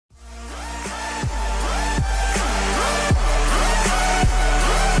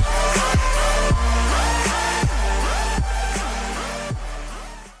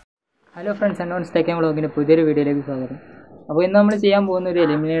Hello friends, and on Stack vlogine പുതിയൊരു വീഡിയോയിലേക്ക് സ്വാഗതം. അപ്പോൾ ഇന്ന് നമ്മൾ ചെയ്യാൻ പോകുന്ന ഒരു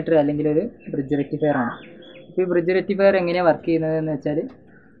എലിമിനേറ്റർ അല്ലെങ്കിൽ ഒരു ബ്രിഡ്ജ് റെക്ടിഫയർ ആണ്. അപ്പോൾ ഈ ബ്രിഡ്ജ് റെക്ടിഫയർ എങ്ങനെയാണ് വർക്ക് ചെയ്യുന്നത് എന്ന് വെച്ചാൽ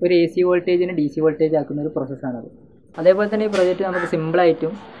ഒരു AC വോൾട്ടേജിനെ DC വോൾട്ടേജ് ആക്കുന്ന ഒരു പ്രോസസ് ആണ് അത്. അതേപോലെ തന്നെ ഈ പ്രോജക്റ്റ് നമുക്ക് സിമ്പിൾ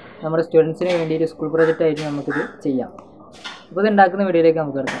ആയിട്ടും നമ്മുടെ സ്റ്റുഡൻസിന് വേണ്ടി ഒരു സ്കൂൾ പ്രോജക്റ്റ് ആയിട്ട് നമുക്കിത് ചെയ്യാം. അപ്പോൾ ഇത് ഉണ്ടാക്കുന്ന വീഡിയോയിലേക്ക്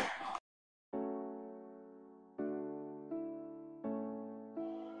നമുക്ക് കിടക്കാം.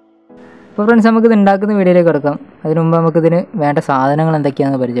 അപ്പോൾ ഫ്രണ്ട്സ് നമുക്കിത് ഉണ്ടാക്കുന്ന വീഡിയോയിലേക്ക് കിടക്കാം. അതിന് മുമ്പ് നമുക്കിതിന് വേണ്ട സാധനങ്ങൾ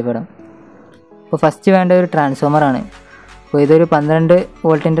എന്തൊക്കെയാണെന്ന് പരിചയപ്പെടാം. അപ്പോൾ ഫസ്റ്റ് വേണ്ട ഒരു ട്രാൻസ്ഫോമറാണ്. അപ്പോൾ ഇതൊരു 12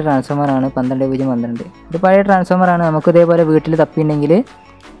 വോൾട്ടിൻ്റെ ട്രാൻസ്ഫോമറാണ്, 12.12. ഇത് പഴയ ട്രാൻസ്ഫോമറാണ്. നമുക്ക് ഇതേപോലെ വീട്ടിൽ തപ്പിയിട്ടുണ്ടെങ്കിൽ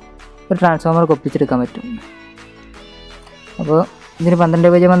ഒരു ട്രാൻസ്ഫോമർ ഒപ്പിച്ചെടുക്കാൻ പറ്റും. അപ്പോൾ ഇതിന്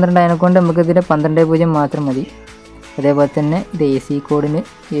 12.12 ആയതുകൊണ്ട് നമുക്ക് ഇതിന് 12.0 മാത്രം മതി. അതേപോലെ തന്നെ ഇത് AC കോഡിന്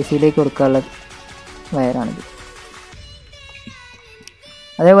AC-യിലേക്ക് കൊടുക്കാനുള്ള വയറാണിത്.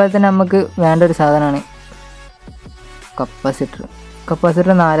 അതേപോലെ തന്നെ നമുക്ക് വേണ്ട ഒരു സാധനമാണ് കപ്പാസിറ്റർ.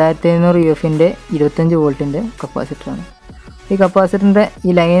 4500 UF-ൻ്റെ 25 വോൾട്ടിൻ്റെ കപ്പാസിറ്ററാണ്. ഈ കപ്പാസിറ്ററിൻ്റെ ഈ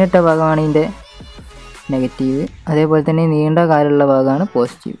ലൈനിട്ട ഭാഗമാണ് ഇതിൻ്റെ നെഗറ്റീവ്. അതേപോലെ തന്നെ നീണ്ട കാലുള്ള ഭാഗമാണ്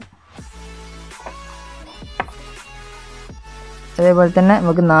പോസിറ്റീവ്. അതേപോലെ തന്നെ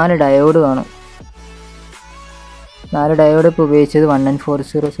നമുക്ക് 4 ഡയോഡ് കാണും. 4 ഡയോഡ് ഇപ്പോൾ ഉപയോഗിച്ചത്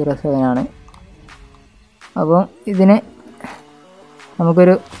 1N4007 ആണ്. അപ്പോൾ ഇതിന്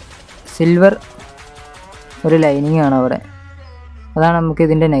നമുക്കൊരു സിൽവർ ഒരു ലൈനിങ് ആണ് അവിടെ, അതാണ് നമുക്ക്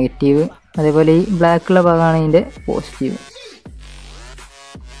ഇതിൻ്റെ നെഗറ്റീവ്. അതേപോലെ ഈ ബ്ലാക്കുള്ള ഭാഗമാണ് ഇതിൻ്റെ പോസിറ്റീവ്.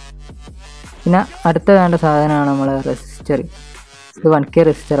 പിന്നെ അടുത്ത വേണ്ട സാധനമാണ് നമ്മളെ റെസിസ്റ്റർ. ഇത് 1K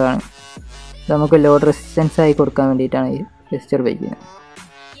റെസിസ്റ്ററാണ്. ഇത് നമുക്ക് ലോഡ് റെസിസ്റ്റൻസ് ആയി കൊടുക്കാൻ വേണ്ടിയിട്ടാണ് ഈ റെസിസ്റ്റർ ഉപയോഗിക്കുന്നത്.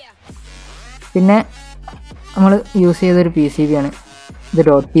 പിന്നെ നമ്മൾ യൂസ് ചെയ്തൊരു PCB ആണ്. ഇത്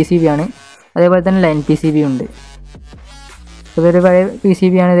ഡോട്ട് PCB ആണ്. അതേപോലെ തന്നെ ലൈൻ PCB ഉണ്ട്. ഇതൊരു പഴയ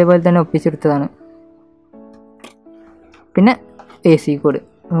PCB ആണ്, ഇതേപോലെ തന്നെ ഒപ്പിച്ചെടുത്തതാണ്. പിന്നെ AC കോഡ്,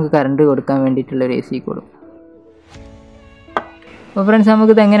 നമുക്ക് കറണ്ട് കൊടുക്കാൻ വേണ്ടിയിട്ടുള്ളൊരു AC കോഡ്. അപ്പോൾ ഫ്രണ്ട്സ്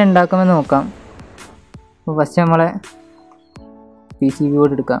നമുക്കിത് എങ്ങനെ ഉണ്ടാക്കാമെന്ന് നോക്കാം. അപ്പോൾ ഫസ്റ്റ് നമ്മളെ PCB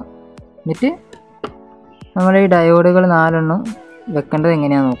കോഡ് എടുക്കാം. എന്നിട്ട് നമ്മൾ ഈ ഡയോഡുകൾ 4 വെക്കേണ്ടത്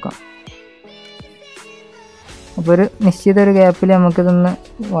എങ്ങനെയാണെന്ന് നോക്കാം. അപ്പോൾ ഒരു നിശ്ചിത ഒരു ഗ്യാപ്പിൽ നമുക്കിതൊന്ന്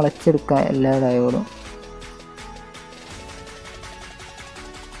വളച്ചെടുക്കാം എല്ലാ ഡയോഡും.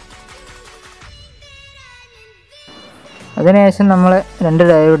 അതിനുശേഷം നമ്മൾ 2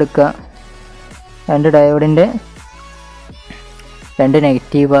 ഡയോഡ് എടുക്കുക. 2 ഡയോഡിൻ്റെ 2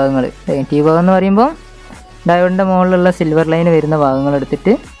 നെഗറ്റീവ് ഭാഗങ്ങൾ. നെഗറ്റീവ് ഭാഗം എന്ന് പറയുമ്പോൾ ഡയോഡിൻ്റെ മുകളിലുള്ള സിൽവർ ലൈൻ വരുന്ന ഭാഗങ്ങൾ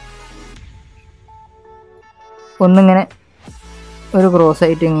എടുത്തിട്ട് ഒന്നിങ്ങനെ ഒരു ക്രോസ്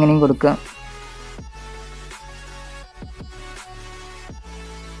ആയിട്ട് ഇങ്ങനെയും കൊടുക്കുക.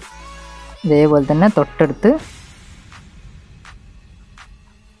 ഇതേപോലെ തന്നെ തൊട്ടടുത്ത്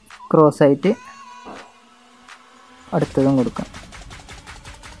ക്രോസ് ആയിട്ട് അടുത്തതും കൊടുക്കാം.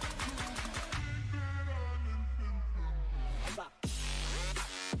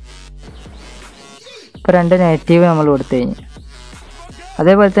 ഇപ്പോൾ 2 നെഗറ്റീവ് നമ്മൾ കൊടുത്തു കഴിഞ്ഞു.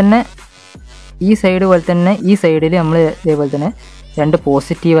 അതേപോലെ തന്നെ ഈ സൈഡ് പോലെ തന്നെ ഈ സൈഡിൽ നമ്മൾ ഇതേപോലെ തന്നെ 2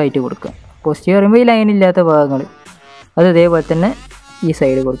 പോസിറ്റീവായിട്ട് കൊടുക്കുക. പോസിറ്റീവ് പറയുമ്പോൾ ഈ ലൈനില്ലാത്ത ഭാഗങ്ങൾ അത് ഇതേപോലെ തന്നെ ഈ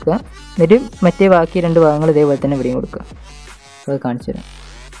സൈഡ് കൊടുക്കുക. എന്നിട്ട് മറ്റേ ബാക്കി 2 ഭാഗങ്ങൾ ഇതേപോലെ തന്നെ ഇവിടെയും കൊടുക്കുക. അത് കാണിച്ചു തരാം.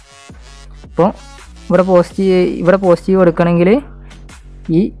 അപ്പോൾ ഇവിടെ പോസിറ്റീവ് കൊടുക്കണമെങ്കിൽ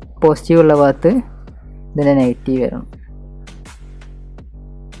ഈ പോസിറ്റീവ് ഉള്ള ഭാഗത്ത് ഇതിൻ്റെ നെഗറ്റീവ് വരണം.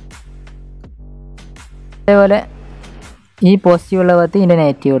 അതേപോലെ ഈ പോസിറ്റീവ് ഉള്ള ഭാഗത്ത് ഇതിൻ്റെ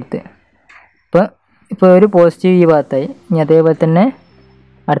നെഗറ്റീവ് കൊടുത്ത് ഇപ്പോൾ ഒരു പോസിറ്റീവ് ഈ ഭാഗത്തായി. ഇനി അതേപോലെ തന്നെ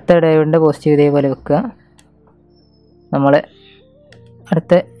അടുത്ത ഡയോഡിൻ്റെ പോസിറ്റീവ് ഇതേപോലെ വെക്കുക. നമ്മൾ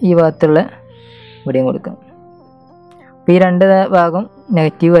അടുത്ത ഈ ഭാഗത്തുള്ള ഇവിടെയും കൊടുക്കുക. അപ്പോൾ ഈ 2 ഭാഗം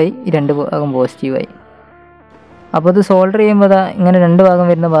നെഗറ്റീവായി, ഈ 2 ഭാഗം പോസിറ്റീവായി. അപ്പോൾ ഇത് സോൾഡർ ചെയ്യുമ്പോൾ ഇങ്ങനെ 2 ഭാഗം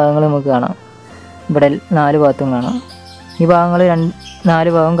വരുന്ന ഭാഗങ്ങൾ നമുക്ക് കാണാം. ഇവിടെ 4 ഭാഗത്തും കാണാം. ഈ ഭാഗങ്ങൾ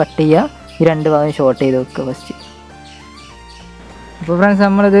 4 ഭാഗം കട്ട് ചെയ്യുക, ഈ 2 ഭാഗം ഷോർട്ട് ചെയ്ത് വെക്കുക ഫസ്റ്റ്. അപ്പോൾ ഫ്രണ്ട്സ്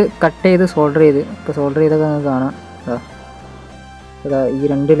നമ്മളിത് കട്ട് ചെയ്ത് സോൾഡർ ചെയ്ത്, ഇപ്പോൾ സോൾഡർ ചെയ്തൊക്കെ നമുക്ക് കാണാം. അതാ ഈ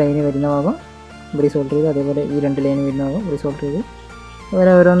 2 ലൈന് വരുന്ന ഭാഗം ഇവിടെ സോൾഡർ ചെയ്ത്, അതേപോലെ ഈ 2 ലൈന് വരുന്ന ഭാഗം ഇവിടെ സോൾഡർ ചെയ്ത്,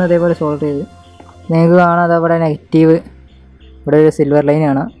 അതുപോലെ ഓരോന്ന് അതേപോലെ സോൾഡർ ചെയ്ത് നിങ്ങൾക്ക് കാണാം. അതവിടെ നെഗറ്റീവ് ഇവിടെ ഒരു സിൽവർ ലൈൻ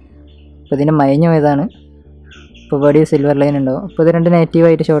കാണാം. അപ്പോൾ ഇതിൻ്റെ മയഞ്ഞ പോയതാണ്. ഇപ്പോൾ ഇവിടെ സിൽവർ ലൈൻ ഉണ്ടാവും. അപ്പോൾ ഇത് 2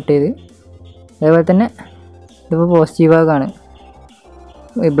 നെഗറ്റീവായിട്ട് ഷോർട്ട് ചെയ്ത്, അതേപോലെ തന്നെ ഇതിപ്പോൾ പോസിറ്റീവ് ഭാഗമാണ്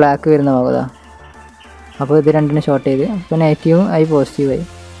ഈ ബ്ലാക്ക് വരുന്ന ഭാഗം. അപ്പോൾ ഇത് 2 ഷോർട്ട് ചെയ്ത്, അപ്പോൾ നെഗറ്റീവും ആയി പോസിറ്റീവായി.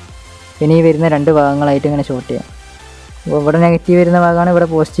 പിന്നെ ഈ വരുന്ന 2 ഭാഗങ്ങളായിട്ട് ഇങ്ങനെ ഷോർട്ട് ചെയ്യാം. അപ്പോൾ ഇവിടെ നെഗറ്റീവ് വരുന്ന ഭാഗമാണ് ഇവിടെ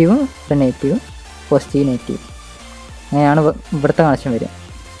പോസിറ്റീവും, ഇവിടെ നെഗറ്റീവും, പോസിറ്റീവ് നെഗറ്റീവ്, അങ്ങനെയാണ് ഇവിടുത്തെ കണക്ഷൻ വരിക.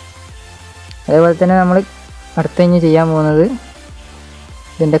 അതേപോലെ തന്നെ നമ്മൾ അടുത്ത കഴിഞ്ഞ് ചെയ്യാൻ പോകുന്നത്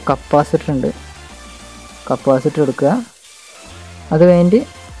ഇതിൻ്റെ കപ്പാസിറ്റർ ഉണ്ട്. കപ്പാസിറ്റർ എടുക്കുക. അത് കഴിഞ്ഞിട്ട്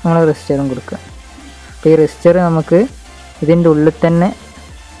നമ്മൾ റെസിസ്റ്ററും കൊടുക്കുക. അപ്പോൾ ഈ റെസിസ്റ്റർ നമുക്ക് ഇതിൻ്റെ ഉള്ളിൽ തന്നെ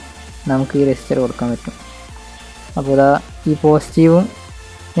നമുക്ക് ഈ റെസിസ്റ്റർ കൊടുക്കാൻ പറ്റും. അപ്പോൾ ഇതാ ഈ പോസിറ്റീവും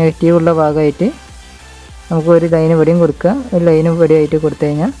നെഗറ്റീവും ഉള്ള ഭാഗമായിട്ട് നമുക്ക് ഒരു ലൈൻ ഇവിടെയും കൊടുക്കുക, ഒരു ലൈനും ഇവിടെയായിട്ട് കൊടുത്തു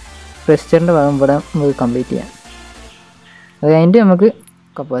കഴിഞ്ഞാൽ റെസിസ്റ്ററിൻ്റെ ഭാഗം ഇവിടെ നമുക്ക് കംപ്ലീറ്റ് ചെയ്യാം. അത് കഴിഞ്ഞിട്ട് നമുക്ക്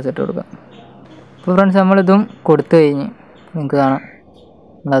കപ്പാസിറ്റർ കൊടുക്കാം. അപ്പോൾ ഫ്രണ്ട്സ് നമ്മളിതും കൊടുത്തു കഴിഞ്ഞ് നിങ്ങൾക്ക് കാണാം,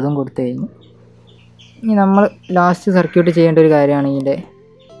 നമ്മളതും കൊടുത്തു കഴിഞ്ഞ്. ഇനി നമ്മൾ ലാസ്റ്റ് സർക്യൂട്ട് ചെയ്യേണ്ട ഒരു കാര്യമാണ് ഇതിൻ്റെ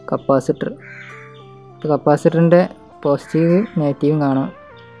കപ്പാസിറ്റർ. ഇപ്പോൾ കപ്പാസിറ്ററിൻ്റെ പോസിറ്റീവും നെഗറ്റീവും കാണാം.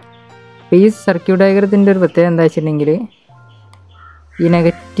 അപ്പോൾ ഈ സർക്യൂട്ട് ഡയഗ്രത്തിൻ്റെ ഒരു പ്രത്യേകത എന്താ വെച്ചിട്ടുണ്ടെങ്കിൽ ഈ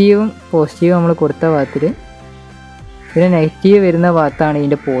നെഗറ്റീവും പോസിറ്റീവും നമ്മൾ കൊടുത്ത ഭാഗത്തിൽ ഇതിന് നെഗറ്റീവ് വരുന്ന ഭാഗത്താണ്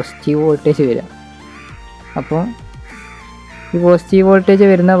ഇതിൻ്റെ പോസിറ്റീവ് വോൾട്ടേജ് വരിക. അപ്പോൾ ഈ പോസിറ്റീവ് വോൾട്ടേജ്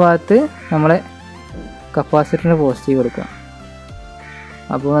വരുന്ന ഭാഗത്ത് നമ്മളെ കപ്പാസിറ്ററിന് പോസിറ്റീവ് കൊടുക്കുക.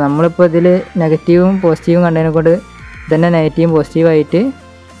 അപ്പോൾ നമ്മളിപ്പോൾ ഇതിൽ നെഗറ്റീവും പോസിറ്റീവും കണ്ടതിനെ കൊണ്ട് ഇതന്നെ നെഗറ്റീവും പോസിറ്റീവായിട്ട്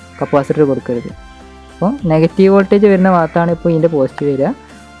കപ്പാസിറ്റർ കൊടുക്കരുത്. അപ്പോൾ നെഗറ്റീവ് വോൾട്ടേജ് വരുന്ന ഭാഗത്താണ് ഇപ്പോൾ ഇതിൻ്റെ പോസിറ്റീവ് വരിക,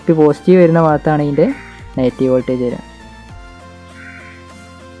 ഇപ്പോൾ പോസിറ്റീവ് വരുന്ന ഭാഗത്താണ് ഇതിൻ്റെ നെഗറ്റീവ് വോൾട്ടേജ് വരിക.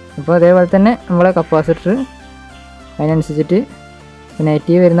 അപ്പോൾ അതേപോലെ തന്നെ നമ്മളെ കപ്പാസിറ്റർ അതിനനുസരിച്ചിട്ട്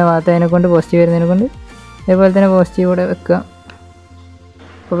നെഗറ്റീവ് വരുന്ന ഭാഗത്ത് അതിനെ കൊണ്ട് പോസിറ്റീവ് വരുന്നതിനെ കൊണ്ട് അതേപോലെ തന്നെ പോസിറ്റീവ് കൂടെ വെക്കുക.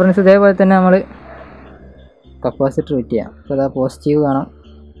 അപ്പോൾ ഫ്രണ്ട്സ് ഇതേപോലെ തന്നെ നമ്മൾ കപ്പാസിറ്റർ ഫിറ്റ് ചെയ്യാം. അപ്പോൾ അതാ പോസിറ്റീവ് കാണാം,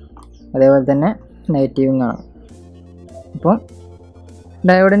 അതേപോലെ തന്നെ നെഗറ്റീവും കാണാം. അപ്പം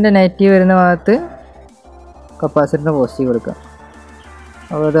ഡയോഡിൻ്റെ നെഗറ്റീവ് വരുന്ന ഭാഗത്ത് കപ്പാസിറ്ററിന് പോസിറ്റീവ് കൊടുക്കുക.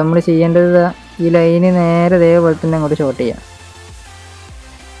 അപ്പോൾ അത് നമ്മൾ ചെയ്യേണ്ടത് ഈ ലൈന് നേരെ ഇതേപോലെ തന്നെ അങ്ങോട്ട് ഷോർട്ട് ചെയ്യാം.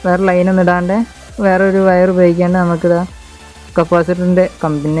 വേറെ ലൈനൊന്നും ഇടാണ്ട് വേറൊരു വയർ ഉപയോഗിക്കാണ്ട് നമുക്കിത് കപ്പാസിറ്ററിൻ്റെ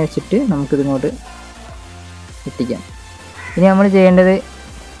കമ്പിനെ വെച്ചിട്ട് നമുക്കിതിങ്ങോട്ട് എത്തിക്കാം. ഇനി നമ്മൾ ചെയ്യേണ്ടത്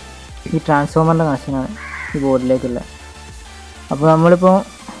ഈ ട്രാൻസ്ഫോമറിൻ്റെ കണക്ഷനാണ് ഈ ബോർഡിലേക്കുള്ള. അപ്പോൾ നമ്മളിപ്പോൾ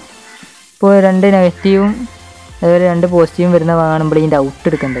രണ്ട് നെഗറ്റീവും അതുപോലെ രണ്ട് പോസിറ്റീവും വരുന്ന ഭാഗമാണ് നമ്മൾ ഇതിൻ്റെ ഔട്ട്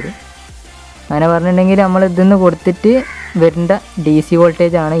എടുക്കേണ്ടത്. അങ്ങനെ പറഞ്ഞിട്ടുണ്ടെങ്കിൽ നമ്മൾ ഇതിന്ന് കൊടുത്തിട്ട് വരേണ്ട DC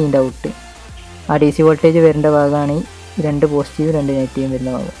വോൾട്ടേജാണ് ഇതിൻ്റെ ഔട്ട്. ആ DC വോൾട്ടേജ് വരേണ്ട ഭാഗമാണ് ഈ രണ്ട് പോസിറ്റീവും രണ്ട് നെഗറ്റീവും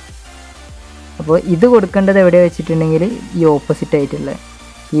വരുന്ന ഭാഗം. അപ്പോൾ ഇത് കൊടുക്കേണ്ടത് എവിടെയാണ് വെച്ചിട്ടുണ്ടെങ്കിൽ ഈ ഓപ്പോസിറ്റ് ആയിട്ടുള്ള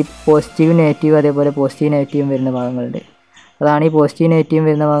ഈ പോസിറ്റീവ് നെഗറ്റീവ് അതേപോലെ പോസിറ്റീവ് നെഗറ്റീവും വരുന്ന ഭാഗങ്ങളുണ്ട്. അതാണ് ഈ പോസിറ്റീവ് നെഗറ്റീവും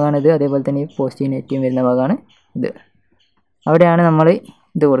വരുന്ന ഭാഗമാണിത്, അതേപോലെ തന്നെ ഈ പോസിറ്റീവ് നെഗറ്റീവും വരുന്ന ഭാഗമാണ് ഇത്. അവിടെയാണ് നമ്മൾ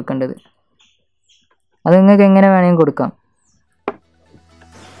ഇത് കൊടുക്കേണ്ടത്. അത് നിങ്ങൾക്ക് എങ്ങനെ വേണമെങ്കിൽ കൊടുക്കാം.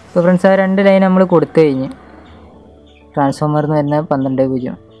 ഇപ്പോൾ ഫ്രണ്ട്സ് ആ രണ്ട് ലൈൻ നമ്മൾ കൊടുത്തു കഴിഞ്ഞ് ട്രാൻസ്ഫോമറിൽ നിന്ന് വരുന്ന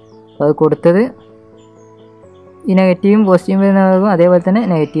 12.0. അപ്പോൾ അത് കൊടുത്തത് ഈ നെഗറ്റീവും പോസിറ്റീവും വരുന്ന ഭാഗവും അതേപോലെ തന്നെ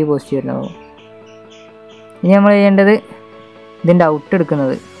നെഗറ്റീവ് പോസിറ്റീവ് വരുന്ന ഭാഗവും. ഇനി നമ്മൾ ചെയ്യേണ്ടത് ഇതിൻ്റെ ഔട്ട്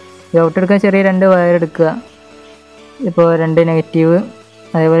എടുക്കുന്നത്. ഈ ഔട്ട് എടുക്കാൻ ചെറിയ രണ്ട് വയർ എടുക്കുക. ഇപ്പോൾ രണ്ട് നെഗറ്റീവ്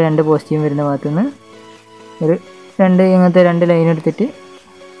അതേപോലെ രണ്ട് പോസിറ്റീവും വരുന്ന ഭാഗത്തു നിന്ന് ഒരു ഇങ്ങനത്തെ രണ്ട് ലൈൻ എടുത്തിട്ട്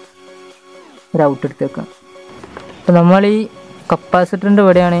ഒരു ഔട്ട് എടുത്ത് വെക്കാം. അപ്പോൾ നമ്മൾ ഈ കപ്പാസിറ്ററിൻ്റെ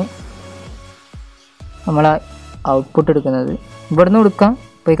ഇവിടെയാണ് നമ്മൾ ഔട്ട്പുട്ട് എടുക്കുന്നത്. ഇവിടുന്ന് കൊടുക്കാം.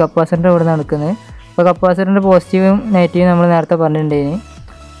 ഇപ്പോൾ ഈ കപ്പാസിറ്ററിൻ്റെ ഇവിടെ നിന്നാണ് എടുക്കുന്നത്. അപ്പോൾ കപ്പാസിറ്ററിൻ്റെ പോസിറ്റീവും നെഗറ്റീവും നമ്മൾ നേരത്തെ പറഞ്ഞിട്ടുണ്ടായിരുന്നു.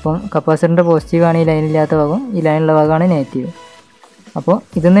 അപ്പം കപ്പാസിറ്ററിൻ്റെ പോസിറ്റീവാണ് ഈ ലൈനില്ലാത്ത ഭാഗം, ഈ ലൈനുള്ള ഭാഗമാണ് നെഗറ്റീവ്. അപ്പോൾ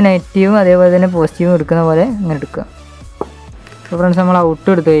ഇതിന്ന് നെഗറ്റീവും അതേപോലെ തന്നെ പോസിറ്റീവും എടുക്കുന്ന പോലെ ഇങ്ങനെ എടുക്കുക. അപ്പോൾ ഫ്രണ്ട്സ് നമ്മൾ ഔട്ട്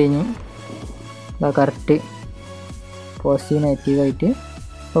എടുത്തു കഴിഞ്ഞ് കറക്റ്റ് പോസിറ്റീവ് നെഗറ്റീവായിട്ട്.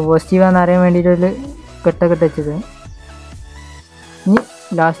 അപ്പോൾ പോസിറ്റീവാണെന്ന് അറിയാൻ വേണ്ടിയിട്ടൊരു കെട്ടൊക്കെ വെച്ചത്. ഇനി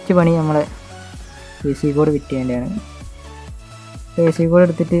ലാസ്റ്റ് പണി നമ്മളെ AC കോഡ് ഫിറ്റ് ചെയ്യേണ്ടതാണ്. AC കോഡ്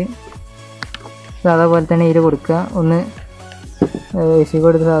എടുത്തിട്ട് സാധാ പോലെ തന്നെ ഇതിൽ കൊടുക്കുക. ഒന്ന് AC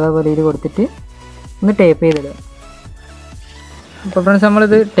കോഡ് എടുത്ത് സാധാ പോലെ ഇതിൽ കൊടുത്തിട്ട് ഒന്ന് ടേപ്പ് ചെയ്തിടുക. അപ്പോൾ ഫ്രണ്ട്സ്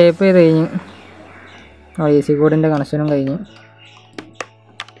നമ്മളിത് ടേപ്പ് ചെയ്ത് കഴിഞ്ഞ് AC കോഡിൻ്റെ കണക്ഷനും കഴിഞ്ഞ്.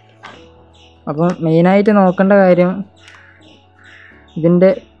 അപ്പം മെയിനായിട്ട് നോക്കേണ്ട കാര്യം ഇതിൻ്റെ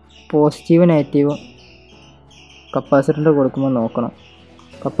പോസിറ്റീവും നെഗറ്റീവും കപ്പാസിറ്ററിൻ്റെ കൊടുക്കുമ്പോൾ നോക്കണം.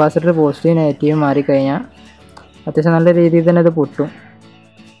 കപ്പാസിറ്റർ പോസിറ്റീവ് നെഗറ്റീവ് മാറിക്കഴിഞ്ഞാൽ അത്യാവശ്യം നല്ല രീതിയിൽ തന്നെ അത് പൊട്ടും.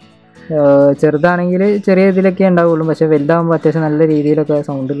 ചെറുതാണെങ്കിൽ ചെറിയ ഇതിലൊക്കെ ഉണ്ടാവുള്ളൂ, പക്ഷേ വലുതാകുമ്പോൾ അത്യാവശ്യം നല്ല രീതിയിലൊക്കെ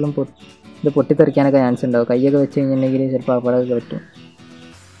സൗണ്ടിലും ഇത് പൊട്ടിത്തെറിക്കാനൊക്കെ ചാൻസ് ഉണ്ടാവും. കയ്യൊക്കെ വെച്ച് കഴിഞ്ഞിട്ടുണ്ടെങ്കിൽ ചിലപ്പോൾ അപകടമൊക്കെ പറ്റും.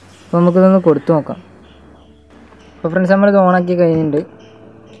 അപ്പോൾ നമുക്കിതൊന്ന് കൊടുത്തു നോക്കാം. അപ്പോൾ ഫ്രണ്ട്സ് നമ്മളിത് ഓണാക്കി കഴിഞ്ഞിട്ടുണ്ട്.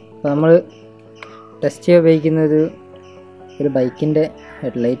 അപ്പോൾ നമ്മൾ ടെസ്റ്റ് ചെയ്യാൻ ഉപയോഗിക്കുന്നത് ഒരു ബൈക്കിൻ്റെ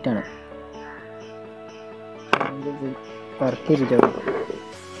ഹെഡ്ലൈറ്റാണ്. വർക്ക് ചെയ്തിട്ടോ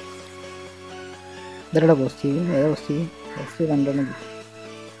ഇതരുടെ പോസിറ്റീവ് ഏതാ പോസിറ്റീവ് കണ്ടോണം.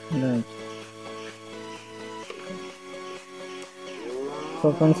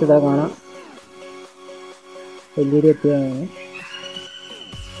 അപ്പോൾ ഫ്രണ്ട്സ് ഇതാ കാണാം, LED എത്തിയതാണ്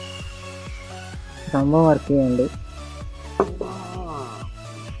സംഭവം വർക്ക് ചെയ്യുന്നുണ്ട്.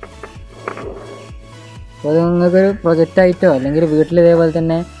 അപ്പോൾ അത് നിങ്ങൾക്കൊരു പ്രൊജക്റ്റായിട്ടോ അല്ലെങ്കിൽ വീട്ടിൽ ഇതേപോലെ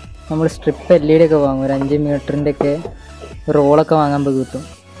തന്നെ നമ്മൾ സ്ട്രിപ്പ് LED ഒക്കെ വാങ്ങും. ഒരു 5 മീറ്ററിൻ്റെ ഒക്കെ റോളൊക്കെ വാങ്ങാൻ കിട്ടും.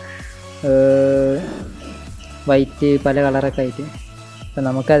 വൈറ്റ് പല കളറൊക്കെ ആയിട്ട്. അപ്പം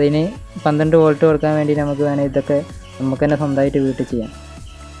നമുക്കതിന് 12 വോൾട്ട് കൊടുക്കാൻ വേണ്ടി നമുക്ക് വേണേൽ ഇതൊക്കെ നമുക്ക് തന്നെ സ്വന്തമായിട്ട് വീട്ടിൽ ചെയ്യാം.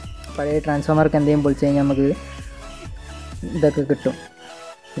 പഴയ ട്രാൻസ്ഫോമർക്ക് എന്തെങ്കിലും പൊളിച്ച് കഴിഞ്ഞാൽ നമുക്ക് ഇതൊക്കെ കിട്ടും.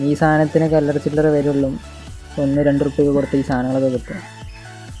 പിന്നെ ഈ സാധനത്തിനൊക്കെ അല്ലറ ചില്ലറ വരുള്ളൂ, 1-2 റുപ്യ കൊടുത്ത് ഈ സാധനങ്ങളൊക്കെ കിട്ടും.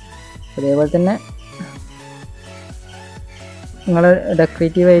 അതേപോലെ തന്നെ നിങ്ങൾ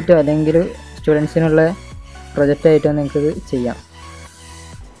ഡെക്കറേറ്റീവായിട്ടോ അല്ലെങ്കിൽ സ്റ്റുഡൻസിനുള്ള പ്രൊജക്റ്റായിട്ടോ നിങ്ങൾക്കിത് ചെയ്യാം.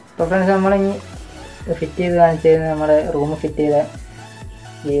 അപ്പോൾ ഫ്രണ്ട്സ്, നമ്മളിനി ഫിറ്റ് ചെയ്ത് കാണിച്ചത് നമ്മുടെ റൂം ഫിറ്റ് ചെയ്ത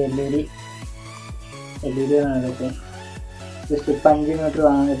ഈ LED ആണ്. ഇതൊക്കെ ജസ്റ്റ് 5 മീറ്റർ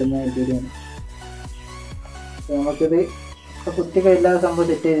വാങ്ങാൻ കിട്ടുന്ന LED ആണ്. അപ്പോൾ നമുക്കിത് ഇപ്പോൾ കുട്ടിക്ക് എല്ലാ സംഭവം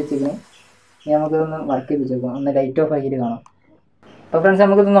സെറ്റ് ചെയ്ത് വെച്ചിരിക്കുന്നത്. ഇനി നമുക്കിതൊന്ന് വർക്ക് ചെയ്ത് വെച്ചേക്കാം. ഒന്ന് ലൈറ്റ് ഓഫ് ആക്കിയിട്ട് കാണാം. അപ്പോൾ ഫ്രണ്ട്സ്,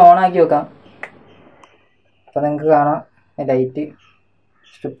 നമുക്കിതൊന്ന് ഓണാക്കി വെക്കാം. അപ്പോൾ നിങ്ങൾക്ക് കാണാം ലൈറ്റ്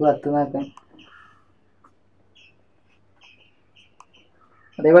സ്ട്രിപ്പ് കത്തുന്നതൊക്കെ.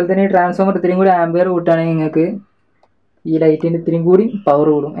 അതേപോലെ തന്നെ ഈ ട്രാൻസ്ഫോമർ ഇത്രയും കൂടി ആംബിയർ കൂട്ടുകയാണെങ്കിൽ നിങ്ങൾക്ക് ഈ ലൈറ്റിൻ്റെ ഇത്രയും കൂടി പവർ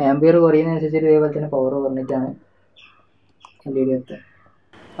കൂടും. ആംബിയർ കുറയുന്നതനുസരിച്ച് ഇതേപോലെ തന്നെ പവർ കുറഞ്ഞിട്ടാണ് LED കത്തുക.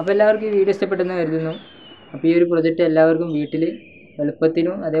 അപ്പോൾ എല്ലാവർക്കും ഈ വീഡിയോ ഇഷ്ടപ്പെട്ടെന്ന് കരുതുന്നു. അപ്പോൾ ഈ ഒരു പ്രൊജക്റ്റ് എല്ലാവർക്കും വീട്ടിൽ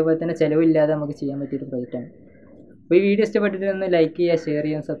എളുപ്പത്തിലും അതേപോലെ തന്നെ ചിലവില്ലാതെ നമുക്ക് ചെയ്യാൻ പറ്റിയൊരു പ്രൊജക്റ്റാണ്. അപ്പോൾ ഈ വീഡിയോ ഇഷ്ടപ്പെട്ടിട്ട് ഒന്ന് ലൈക്ക് ചെയ്യുക, ഷെയർ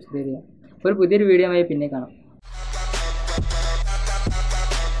ചെയ്യുക, സബ്സ്ക്രൈബ് ചെയ്യുക. ഒരു പുതിയൊരു വീഡിയോ ആയി പിന്നെ കാണാം.